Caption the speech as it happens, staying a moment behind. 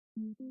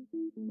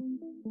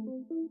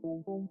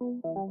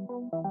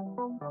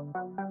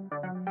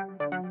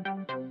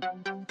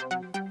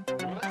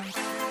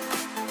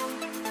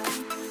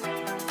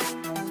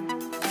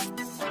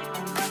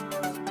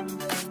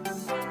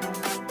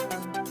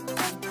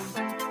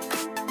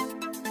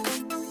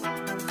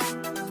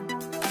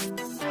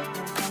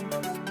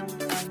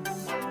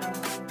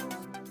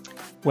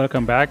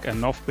Welcome back,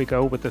 and off we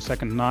go with the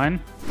second 9.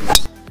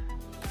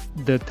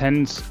 The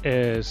 10s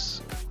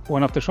is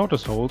one of the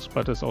shortest holes,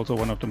 but it's also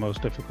one of the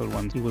most difficult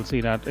ones. You will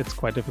see that it's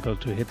quite difficult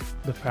to hit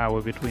the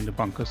fairway between the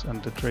bunkers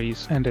and the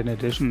trees, and in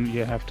addition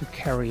you have to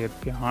carry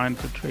it behind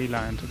the tree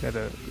line to get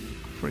a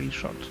free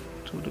shot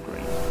to the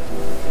green.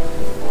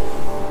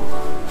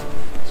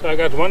 So I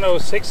got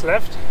 106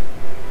 left,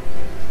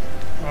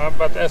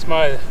 but as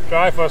my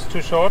drive was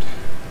too short,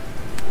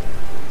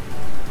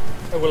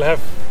 I will have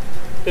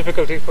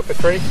difficulties with the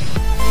tree.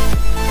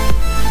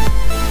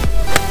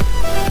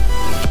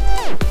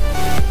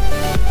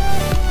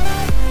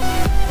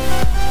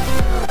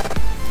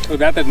 So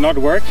that did not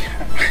work.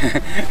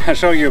 I'll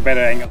show you a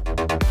better angle.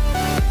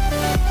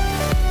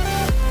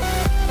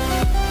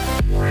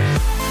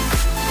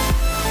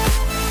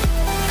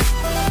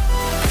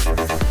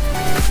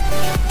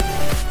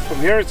 From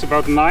here it's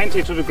about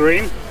 90 to the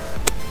green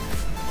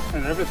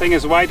and everything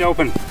is wide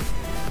open.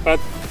 But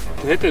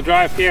to hit the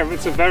drive here,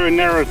 it's a very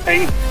narrow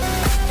thing.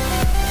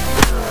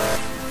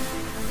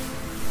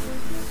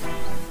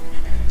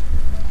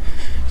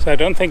 So I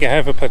don't think I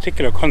have a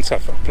particular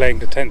concept of playing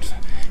the 10th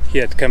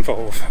here at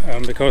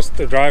Kempferhof, because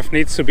the drive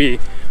needs to be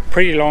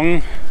pretty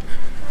long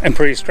and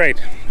pretty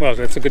straight. Well,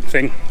 that's a good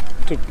thing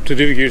to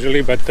do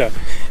usually, but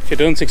if you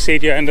don't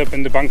succeed, you end up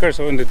in the bunkers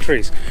or in the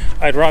trees.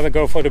 I'd rather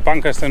go for the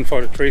bunkers than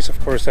for the trees,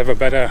 of course, to have a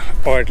better,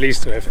 or at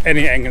least to have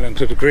any angle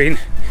into the green,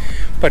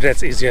 but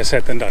that's easier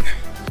said than done.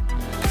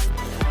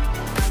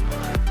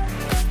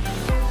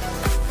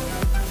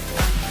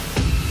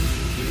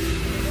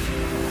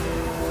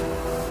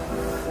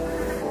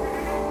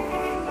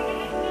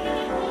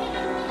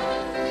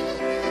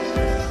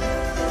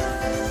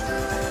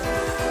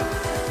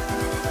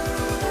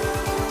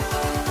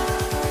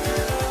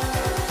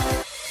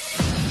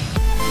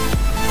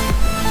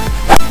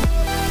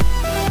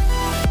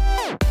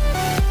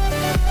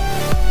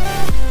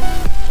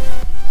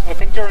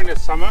 During the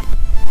summer,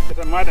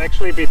 it might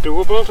actually be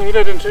doable to hit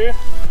it in 2.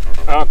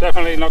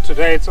 Definitely not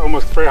today, it's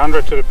almost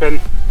 300 to the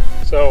pin.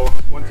 So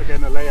once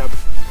again a layup,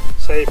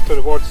 safe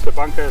towards the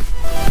bunker.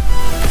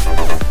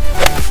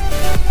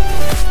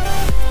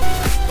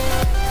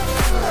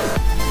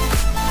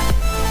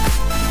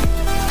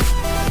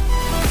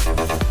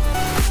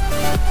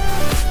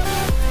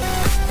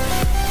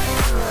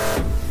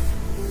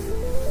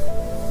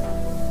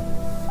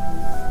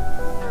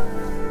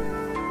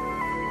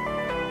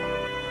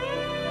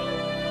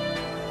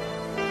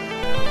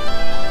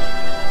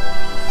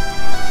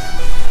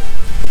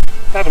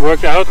 That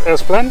worked out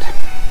as planned.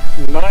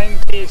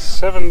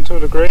 97 to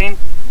the green.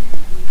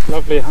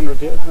 Lovely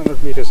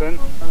 100 meters in.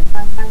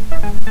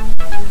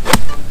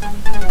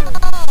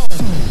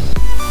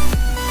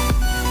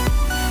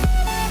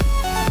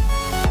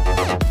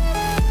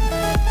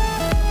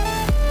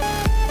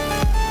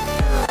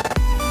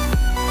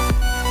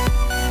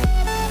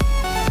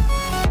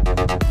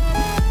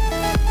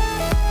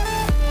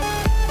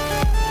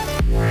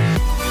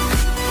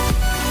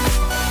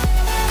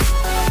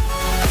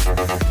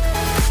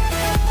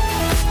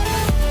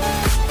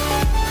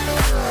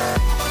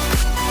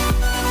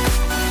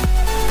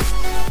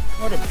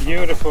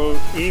 Beautiful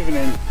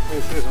evening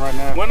this is right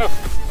now. One of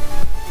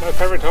my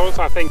favorite holes,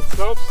 I think,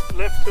 slopes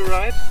left to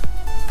right.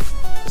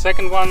 The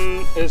second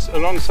one is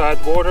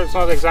alongside water. It's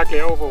not exactly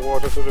over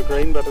water to the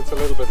green, but it's a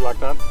little bit like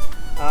that.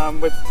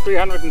 With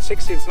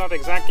 360, it's not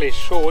exactly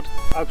short.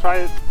 I'll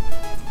try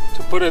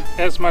to put it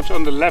as much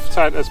on the left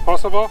side as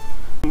possible,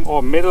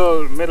 or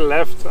middle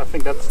left. I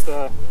think that's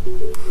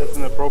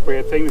an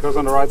appropriate thing, because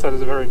on the right side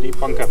is a very deep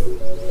bunker.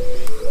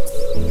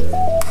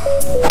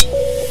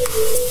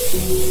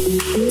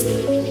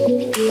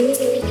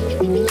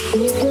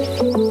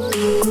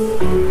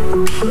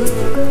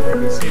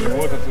 You see the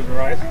water to the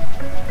right.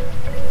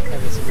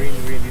 That is really,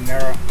 really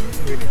narrow,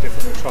 really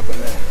difficult shot in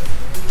there.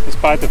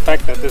 Despite the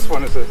fact that this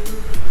one is a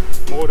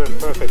more than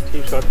perfect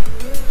tee shot.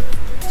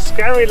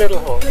 Scary little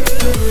hole.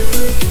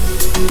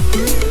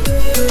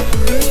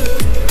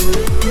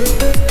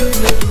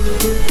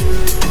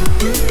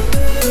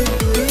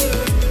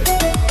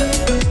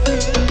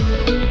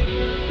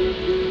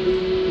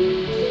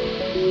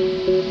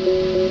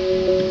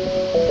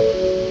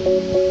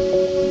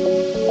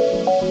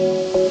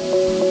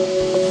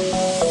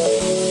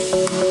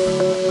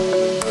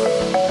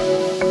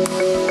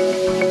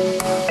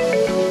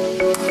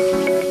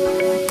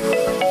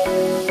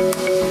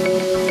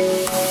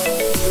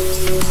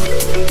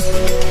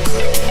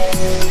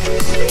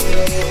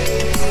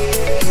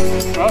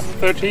 Well,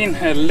 13,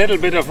 a little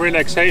bit of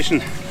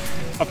relaxation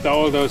after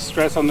all those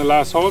stress on the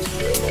last holes.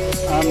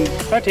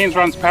 13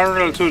 runs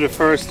parallel to the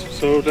first,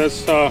 so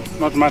there's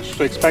not much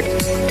to expect.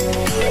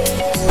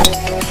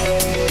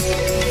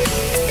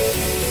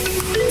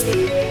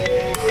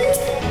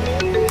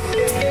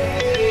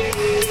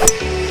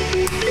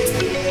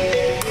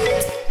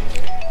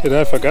 Did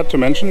I forget to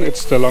mention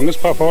it's the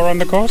longest par 4 on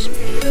the course?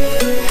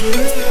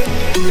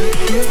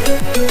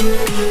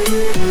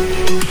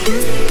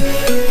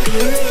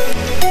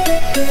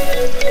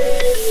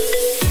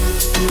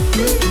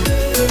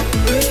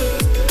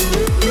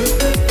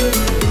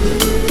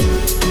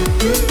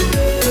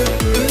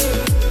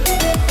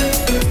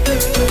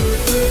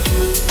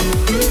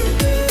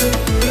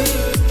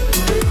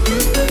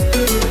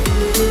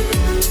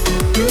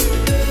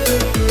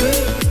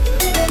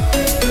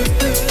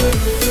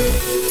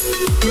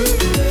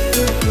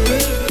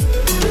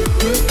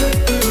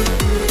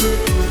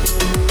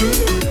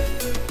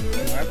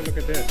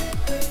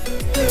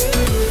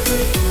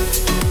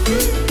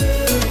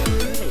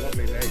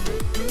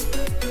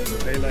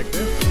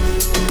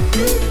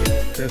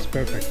 That's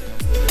perfect.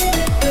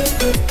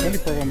 The only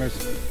problem is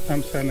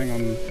I'm standing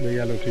on the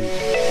yellow tees.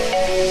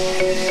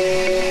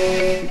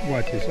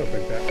 White tees up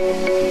like that.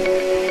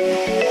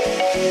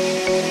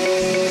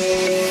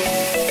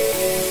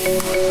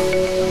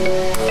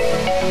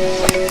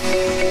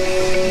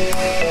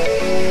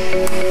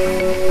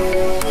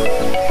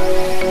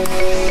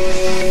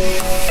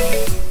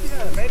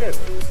 Yeah, I made it.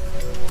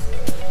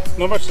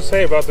 Not much to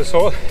say about this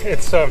hole.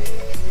 It's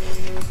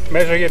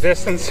measure your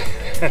distance.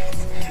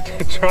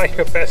 Try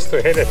your best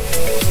to hit it.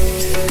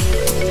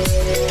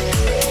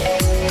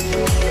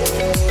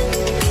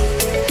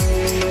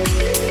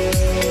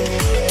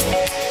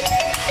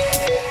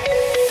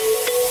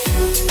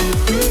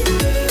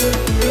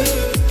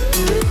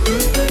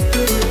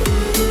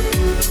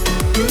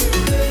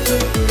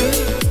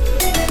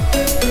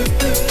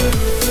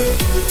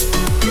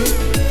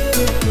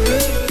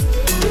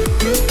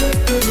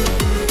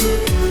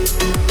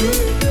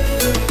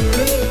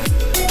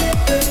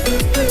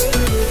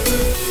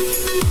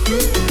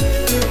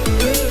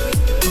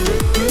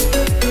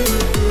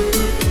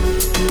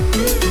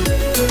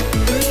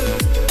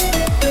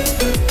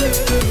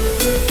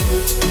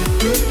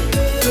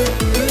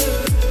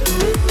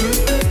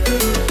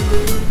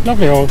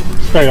 Lovely hole,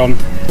 straight on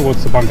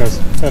towards the bunkers.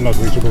 They're not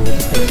reachable with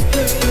the pace.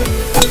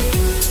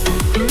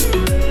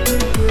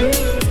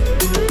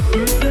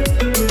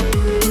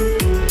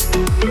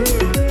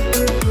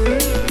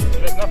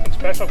 There's nothing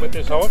special with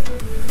this hole.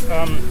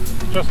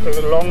 Just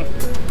a long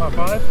par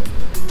 5.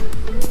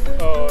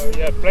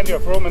 Yeah, plenty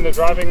of room in the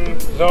driving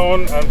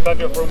zone and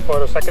plenty of room for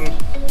the second.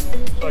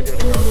 So I give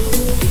it a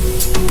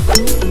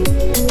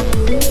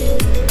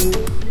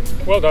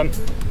go. Well done.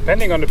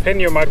 Depending on the pin,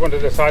 you might want to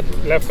decide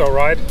left or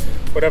right.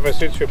 Whatever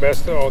suits you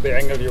best, or the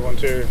angle you want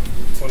to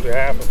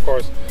have, of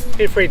course.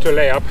 Feel free to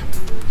lay up,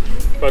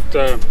 but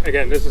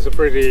again, this is a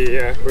pretty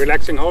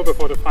relaxing hole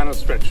before the final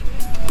stretch.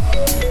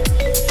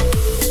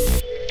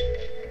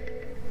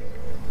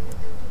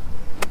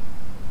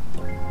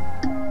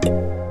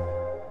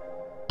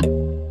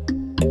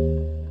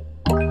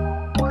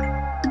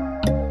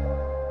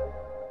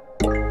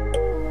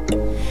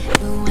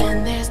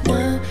 When there's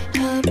no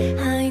hope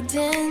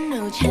hiding,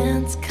 no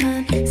chance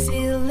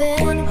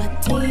concealing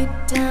what deep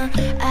down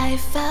I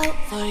felt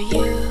for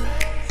you.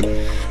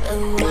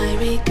 Oh, I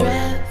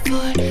regret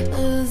for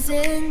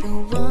losing the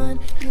one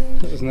who.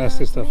 This is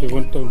nasty stuff. You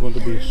don't want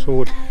to be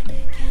short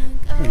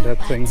in that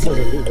thing. It's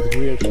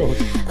real short.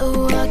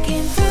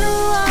 Walking through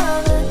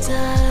all the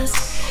dust,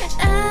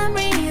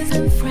 memories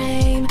and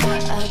frame, a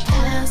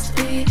past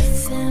we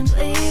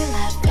simply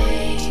let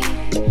fade.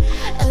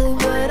 Oh,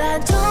 but I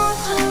don't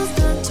close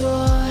the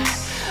door,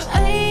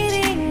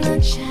 waiting a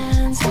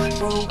chance for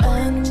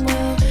when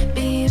we'll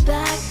be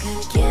back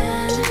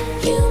again.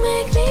 You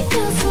make me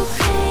feel so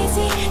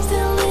crazy,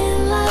 still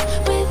in love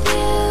with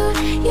you.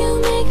 You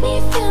make me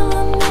feel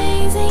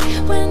amazing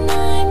when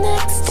I'm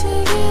next to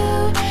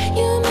you.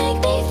 You make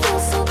me feel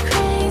so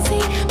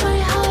crazy, my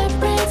heart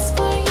breaks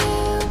for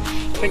you.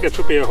 I think it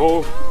should be a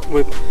hole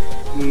with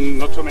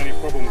not too many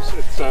problems.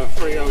 It's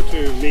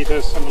 302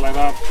 meters, something like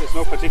that. There's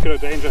no particular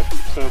danger,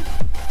 so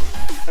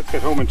let's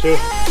get home in 2.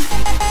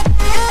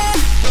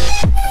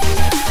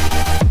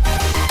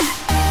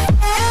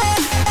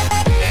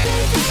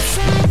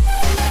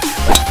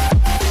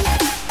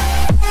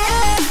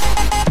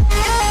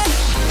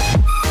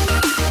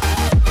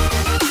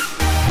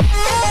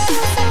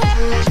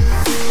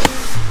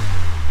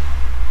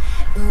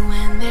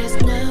 When there's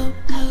no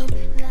hope,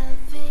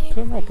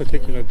 So no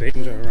particular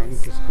danger around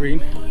this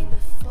green.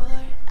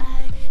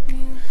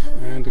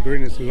 And the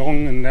green is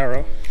long and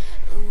narrow.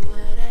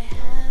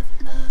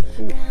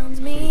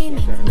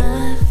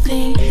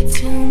 nothing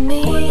to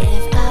me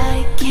if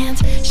I can't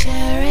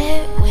share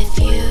it with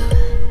you.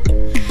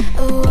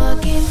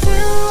 Walking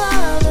through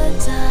all the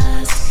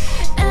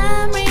dust,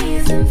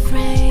 memories and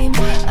frame,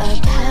 a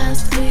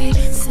past we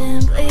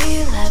simply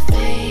let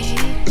fade.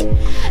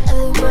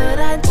 But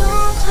I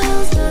don't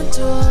close the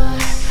door,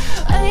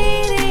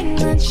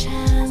 waiting a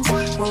chance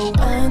for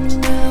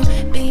when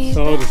we'll be.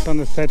 So the sun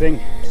is setting.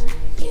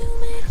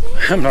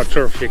 I'm not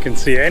sure if you can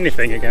see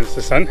anything against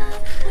the sun.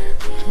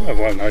 Oh,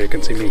 well, now you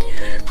can see me.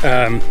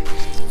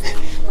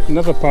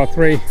 Another par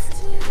 3,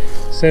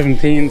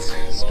 17s,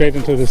 straight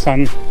into the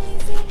sun.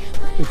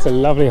 It's a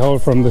lovely hole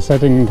from the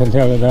setting, you can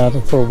tell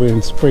that. Probably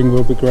in spring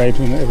will be great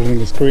when everything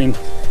is green.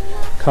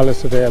 Colors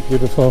today are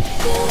beautiful.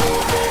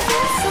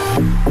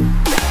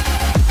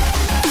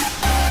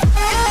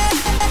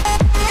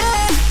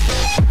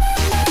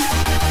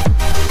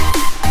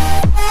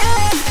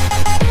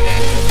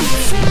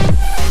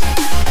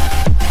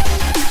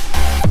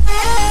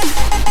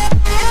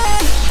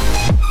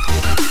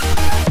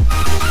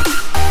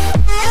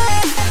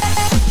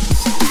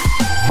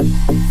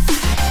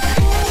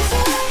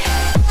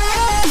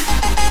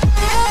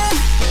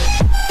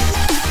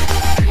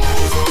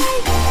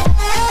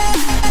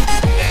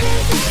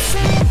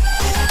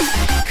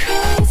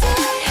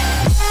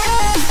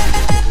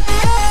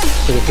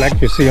 The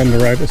flag you see on the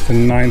right is the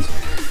 9th.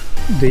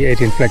 The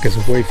 18th flag is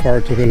way far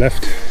to the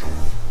left,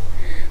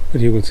 but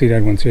you will see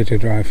that once you're to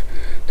drive.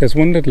 There's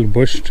one little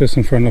bush just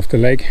in front of the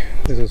lake.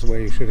 This is where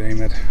you should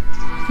aim at.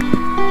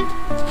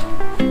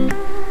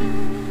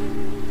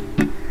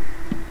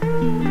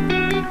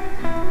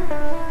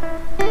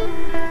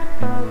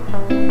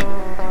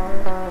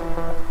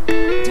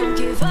 Don't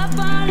give up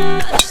on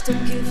us,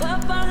 don't give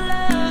up on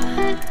love.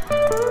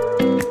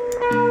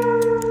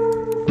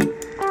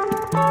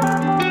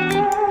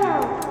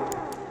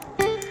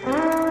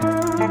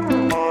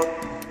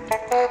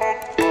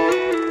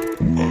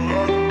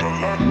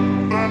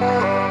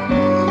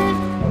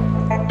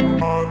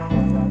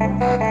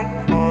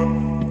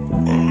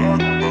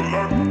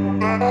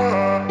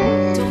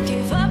 Don't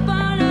give up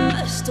on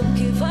us, don't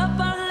give up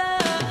on love.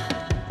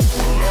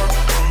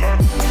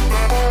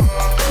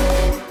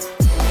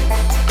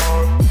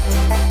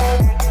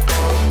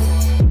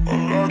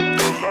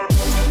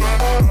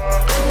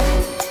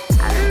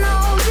 I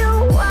know you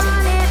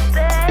want it,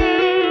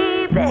 baby.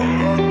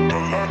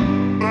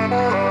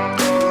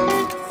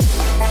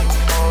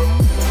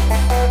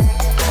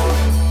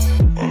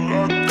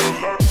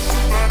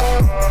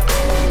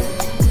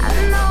 I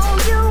know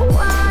you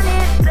want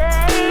it,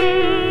 baby.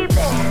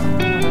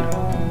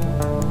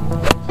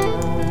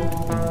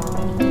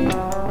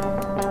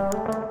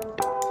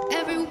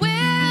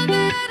 Everywhere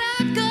that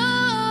I go,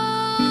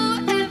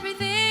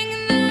 everything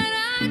that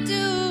I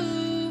do,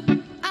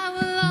 I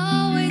will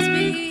always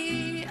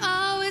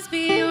be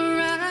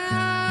around.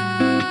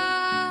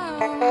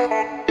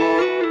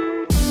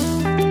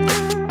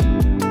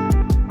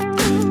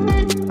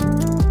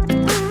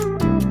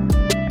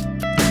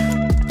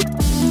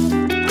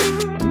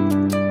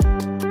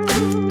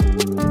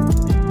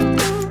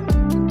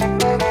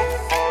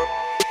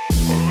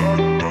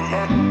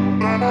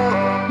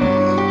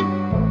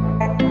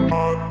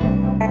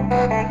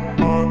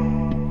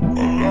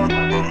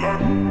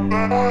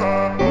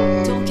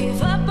 Don't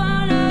give up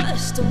on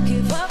us, don't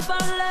give up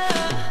on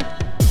love.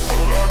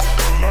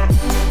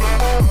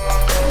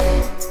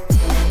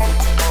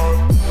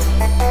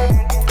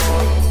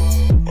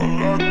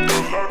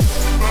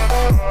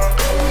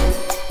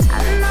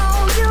 I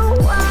know you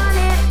want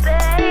it,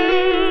 baby.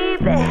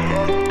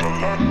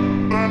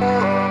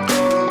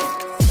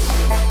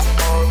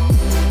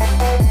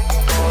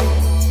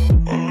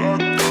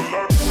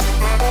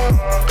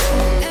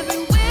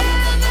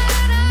 Everywhere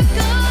that I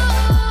go,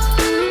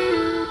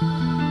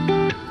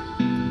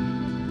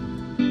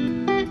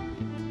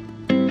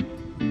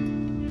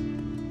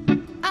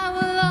 I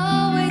will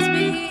always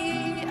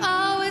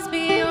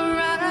be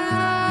around.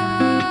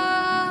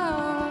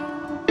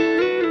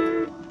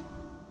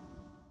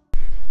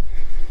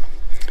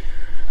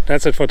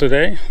 That's it for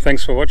today.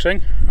 Thanks for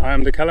watching. I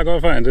am the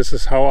Kellergolfer and this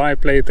is how I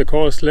played the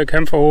course Le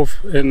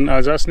Kempferhof in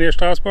Alsace near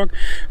Strasbourg.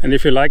 And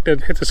if you liked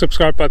it, hit the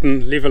subscribe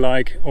button, leave a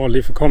like or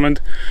leave a comment,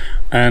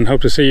 and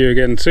hope to see you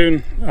again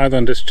soon, either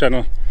on this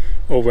channel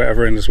or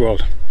wherever in this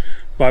world.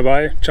 Bye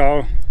bye,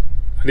 ciao,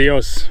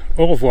 adios,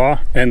 au revoir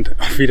and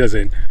auf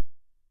Wiedersehen.